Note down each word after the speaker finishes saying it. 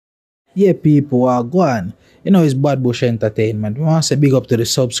Yeah, people are gone. You know, it's Bad Bush Entertainment. We want to say big up to the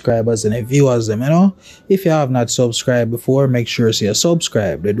subscribers and the viewers, them, you know. If you have not subscribed before, make sure you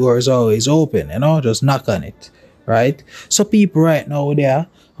subscribe. The door is always open, you know, just knock on it, right? So people right now there,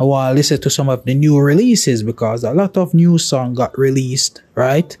 I want to listen to some of the new releases because a lot of new songs got released,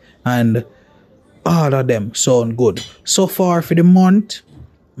 right? And all of them sound good. So far for the month,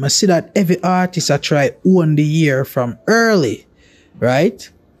 I see that every artist I try own the year from early, right?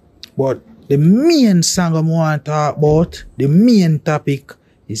 But the main song I want to talk about, the main topic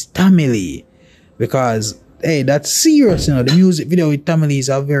is Tommylee. Because, hey, that's serious, you know. The music video with Tommylee is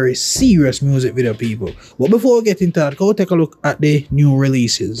a very serious music video, people. But before we get into that, go take a look at the new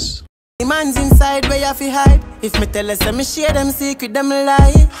releases. The man's inside where you fi hide. If me tell us that me share them secret, them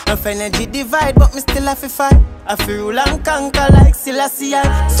lie. Enough energy divide, but me still have to fight. I feel rule and conquer like Selassie.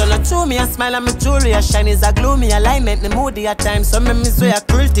 So not true, me a smile and me jewelry a shine is a gloomy alignment. Me moody at times, so me miss way a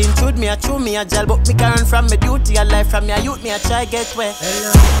cruelty. Intrude me a true me a jail, but me can run from me duty. A life from me a youth, me a try get where.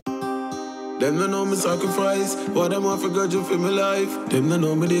 Them no know me sacrifice, but them want for God you feel me life. Them no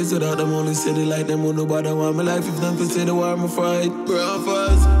know me they say that them only say they like them won't nobody want my life. If them fi say they want me fight,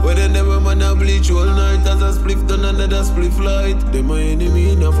 BullyFrass. Where they never man a bleach all night as a spliff done another spliff light. Them my enemy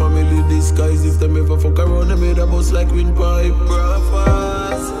in a family disguise. If them ever fuck around them made a bust like windpipe.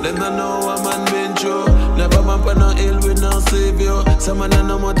 BullyFrass. Them no know a man been through. Never man pan no hill with no savior. Some man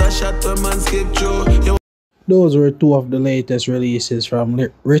no matter shot when man skip through. Those were two of the latest releases from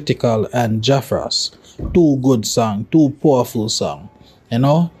Ritical and BullyFrass. Two good songs, two powerful songs. You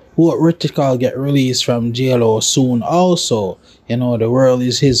know, what Ritical get released from JLO soon also. You know, the world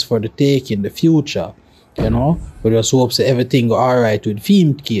is his for the take in the future. You know, we just hope that everything go alright with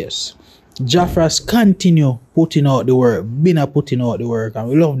Theme Case. BullyFrass continue putting out the work, putting out the work, and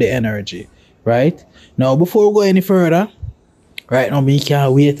we love the energy. Right? Now, before we go any further, right now, me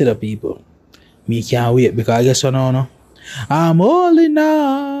can't wait to the people. Me can't wait because I guess you know, no? I'm holding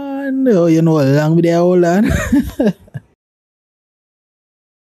on. Oh, you know, along with the hold on.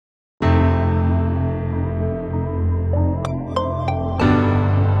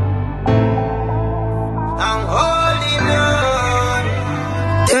 I'm holding on.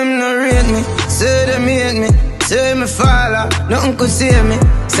 Them no rate me, say them hate me, say me fall out, nothing could save me.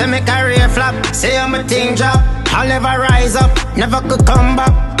 Say me career flop, say I'm a thing drop. I'll never rise up, never could come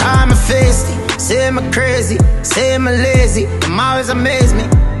back. I'm a feisty, say me crazy, say me lazy. Them always amaze me.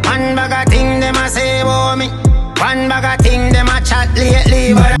 One bag of thing them a say about me. One bag of thing them a chat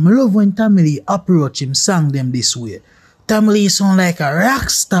lately. I love when Tommylee approach him, sang them this way. Tommylee sound like a rock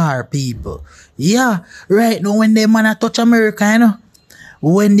star, people. Yeah, right now when them man a touch America, you know.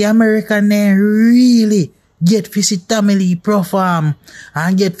 When the American they really get to see Tommylee perform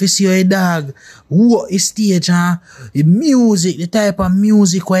and get to see a dog walk the stage, huh? The music, the type of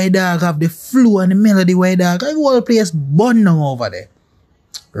music where a dog have the flow and the melody where a dog, the whole place burn down over there.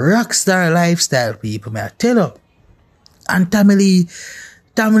 Rockstar lifestyle, people, may I tell you. And Tommylee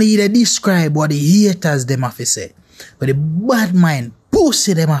they describe what the haters them have to say. But the bad mind,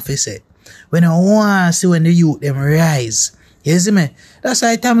 pussy them have to say. When I want to see when the youth them rise. You see me? That's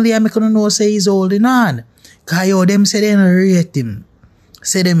why Tommylee I make you know say he's holding on. Cause yo, them say they don't rate him.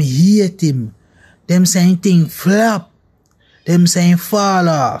 Say them hate him. Them saying thing flop. Them saying fall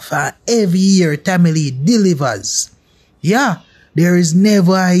off. And every year Tommylee delivers. Yeah, there is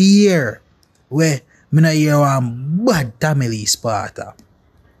never a year where me not hear one bad Tommyleesparta.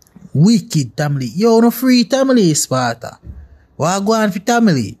 Wicked Tommylee. Yo, no free Tommyleesparta. What go on for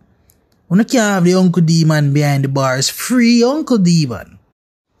Tommylee? You can't have the Uncle Demon behind the bars. Free Uncle Demon.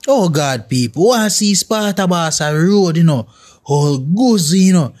 Oh God, people, want to see Sparta Boss a road, you know, all goose,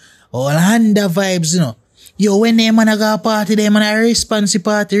 you know, all Honda vibes, you know. Yo, when them man a go party, them man a response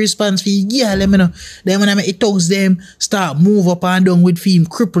party, response for girl, you know. Them man a make it talks them, start move up and down with film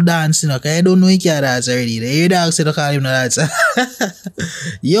cripple dance, you know, cause I don't know he can dance already. The hear dog say they call him no dance.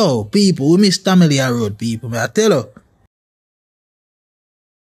 Yo, people, we miss Tommylee a road, people, may I tell you.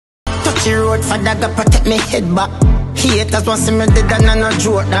 Touch the road for that, go protect me head back. Haters want see me dead and I no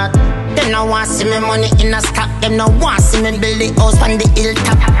joke that. Them no want see me money in a stock. Them no want see me build the house on the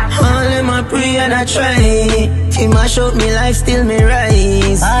hilltop. All them a pray and I try. Fi mash out me life, still me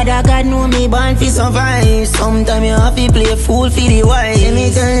rise. Father God know me born fi survive. Sometime you have to play fool fi the wise. Let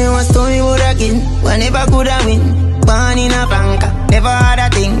me tell you a story about a kid who never could have win. Born in a banker, never had a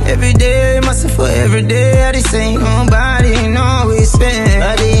thing. Every day must for every day the same. Nobody know we spend.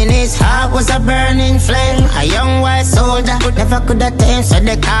 But in his heart was a burning flame. A young white soldier, never could have tamed. So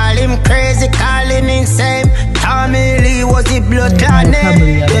they call him crazy, call him insane. Tommylee was the blood clot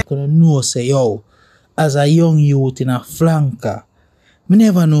name. I couldn't know say yo, as a young youth in a flanker, Me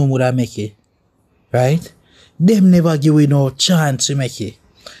never know would I make it. Right? Them never give me no chance to make it.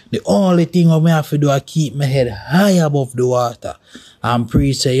 The only thing I have to do is keep my head high above the water and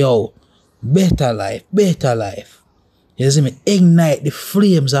pray say, yo, better life, better life. You see me? Ignite the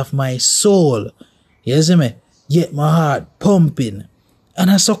flames of my soul. You see me? Get my heart pumping. And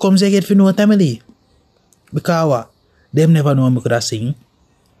that's so comes I get to know Tommylee. Because what? Them never know me could have sing.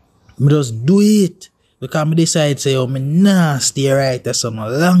 Me just do it. Because me decide say, oh, me nah stay right there some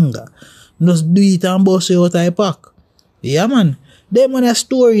longer. Me just do it and bust it out of the pack. Yeah, man. Them on a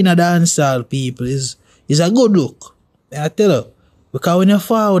story in a dancehall, people, is a good look. I tell you. Because when you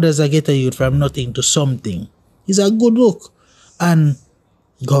forward as a get a youth from nothing to something, it's a good look. And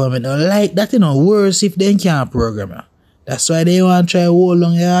government don't like that, you know, worse if they can't program it. That's why they want to try hold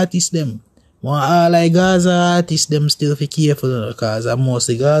on the artists them. Want all like Gaza artists them still be careful, you know, because most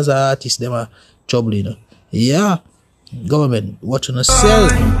of the Gaza artists them are trouble, you know. Yeah. Government, watching the sell.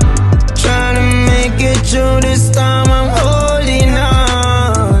 Trying to make it through this time, I'm holding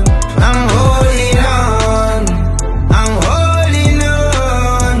on. I'm holding on. I'm holding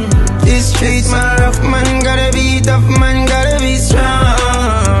on. This streets my rough man, gotta be tough man, gotta be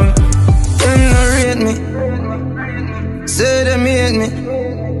strong. Them no rate me. Say them hate me.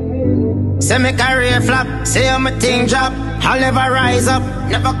 Say me career flop. Say I'm a thing drop. I'll never rise up,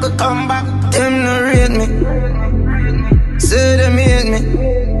 never could come back. Them no rate me. Say them hate me.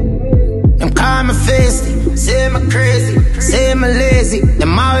 Them call me feisty, say me crazy, say me lazy.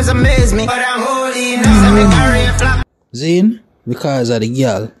 Them always amaze me, but I'm holding on. Say me career flop. Zine, because of the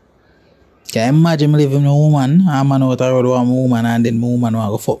girl. Can you imagine me living with a woman, a man out the road with a woman, and then the woman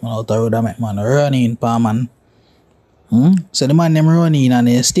want to fuck me out the road and make man run in per man. So the man them run in and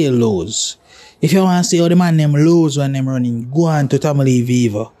they still lose. If you want to see how the man them lose when them running, go on to Tommylee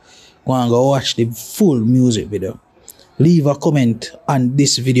Viva. Go and go watch the full music video. Leave a comment on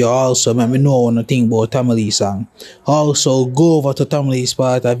this video also, let me know anything about Tommylee song. Also, go over to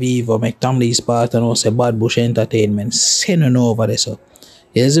Tommyleesparta Viva, make Tommyleesparta know say Bad Bush Entertainment. Send it over there, so.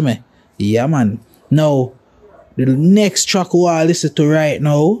 You see me? Yeah, man. Now, the next track we are listening to right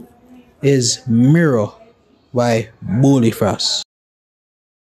now is Mirror by BullyFrass.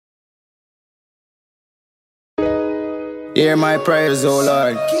 Hear my prayers, O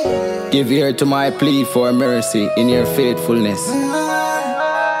Lord. Give ear to my plea for mercy in your faithfulness.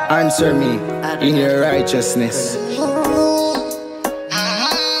 Answer me in your righteousness.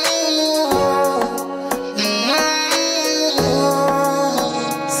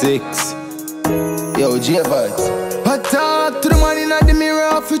 Six. Yo, J-Vibes. I talk to the man in the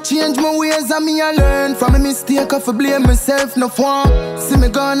mirror for change my ways and me I learn from a mistake of blame myself no form. See me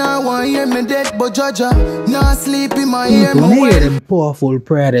gonna want hear me dead but judge her. Not sleep in my ear. People hear them powerful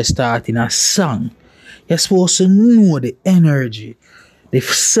prayer they start in a song. You're supposed to know the energy the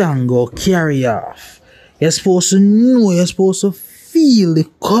song go carry off. You're supposed to know, you're supposed to feel the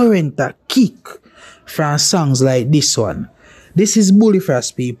current that kick from songs like this one. This is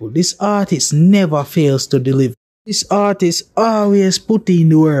BullyFrass, people. This artist never fails to deliver. This artist always put in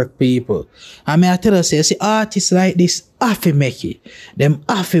the work, people. And may I tell you, say, see artists like this have to make it. Them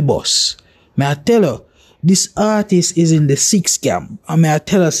have to boss. May I tell you, this artist is in the 6 camp. And may I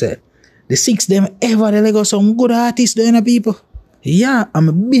tell you, say, the 6 them ever they got some good artists doing, people. Yeah,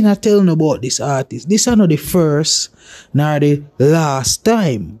 I'm been telling about this artist. This is not the first nor the last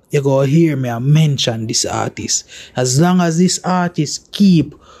time you go hear me mention this artist. As long as this artist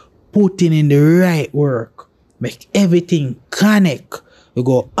keep putting in the right work, make everything connect, we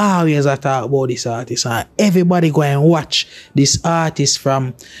go always talk about this artist, and everybody go and watch this artist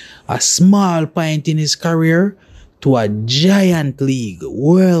from a small point in his career to a giant league,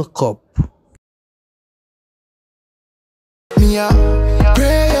 World Cup. Me a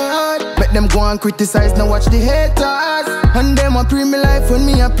pray hard, make them go and criticize, now watch the haters. And them a pray me life when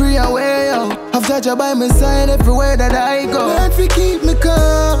me a pray away out. I've got you by my side everywhere that I go. Lord, fi keep me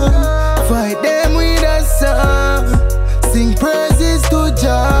calm, fight them with a song, sing praises to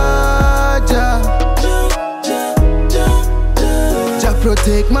Jah. Jah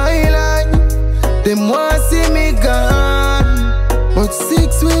protect my life. Them want see me gone, but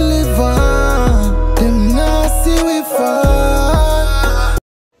 6 will live on. Them not see we fall.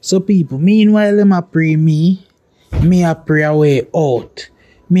 So people, meanwhile them a pray me a pray a way out.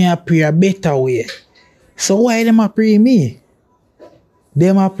 Me a pray a better way. So why them a pray me?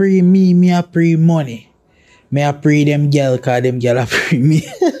 Them a pray me a pray money. Me a pray them girl, cause them girl a pray me.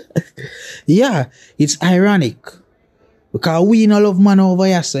 Yeah, it's ironic. Because we no love man over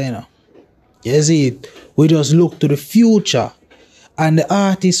here, so you know. You see it? We just look to the future. And the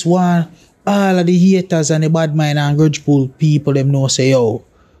artists want all of the haters and the bad mind and grudge pull people, them know say, yo,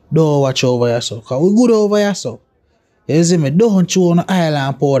 don't watch over yourself. Because we good over yourself. You see me? Don't chew on the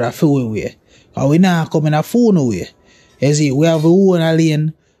island powder for we. Because we not coming a phone away. You see, we have our own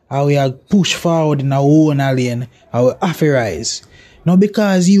lane and we are push forward in our own lane and we have to rise. Now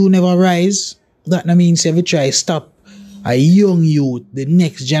because you never rise, that no means if you try stop a young youth, the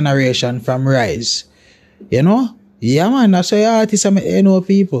next generation from rise. You know? Yeah man, that's why artists are you know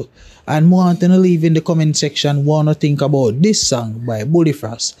people. And more want to leave in the comment section want to think about this song by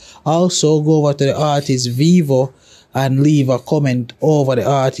BullyFrass. Also go over to the artist Vivo and leave a comment over the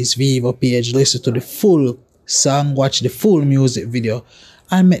artist Vivo page. Listen to the full song, watch the full music video,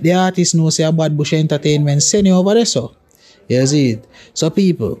 and make the artist know say Bad Bush Entertainment send you over there so. You see it? So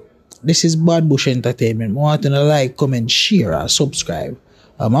people, this is Bad Bush Entertainment. More want to like, comment, share and subscribe.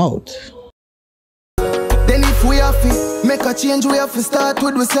 I'm out. Then if we have to make a change, we have to start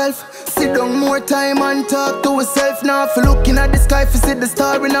with ourselves. Sit down more time and talk to ourselves. Now for looking at the sky, for see the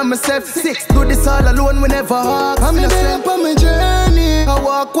star in myself. 6, do this all alone, we never ask. I'm in the on my journey. I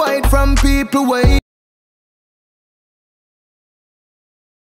walk wide from people way